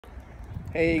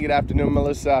Hey, good afternoon,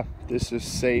 Melissa. This is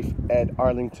Safe at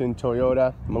Arlington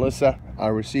Toyota. Melissa, I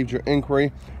received your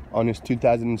inquiry on this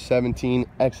 2017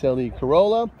 XLE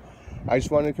Corolla. I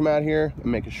just wanted to come out here and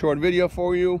make a short video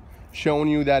for you, showing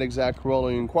you that exact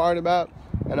Corolla you inquired about,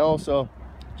 and also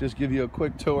just give you a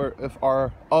quick tour of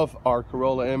our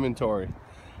Corolla inventory.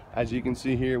 As you can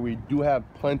see here, we do have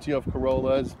plenty of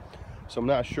Corollas, so I'm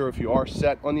not sure if you are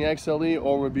set on the XLE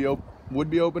or would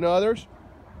be open to others.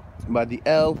 But the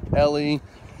L, LE,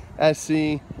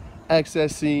 SC,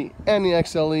 XSC, and the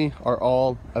XLE are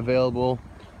all available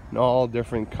in all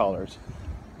different colors.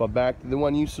 But back to the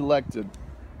one you selected.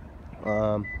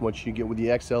 What you get with the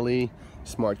XLE: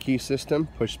 smart key system,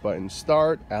 push button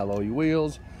start, alloy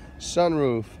wheels,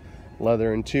 sunroof,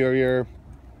 leather interior,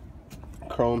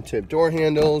 chrome tip door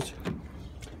handles.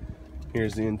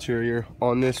 Here's the interior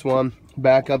on this one.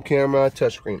 Backup camera,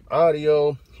 touchscreen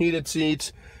audio, heated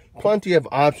seats. Plenty of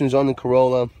options on the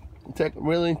Corolla.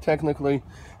 Really, technically,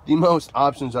 the most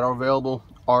options that are available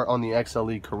are on the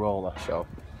XLE Corolla.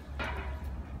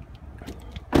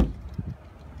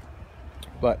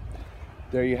 But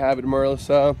there you have it,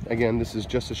 Melissa. Again, this is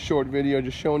just a short video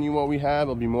just showing you what we have.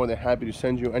 I'll be more than happy to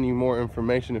send you any more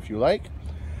information if you like.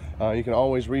 You can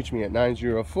always reach me at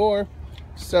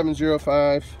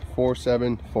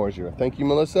 904-705-4740. Thank you,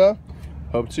 Melissa.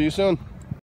 Hope to see you soon.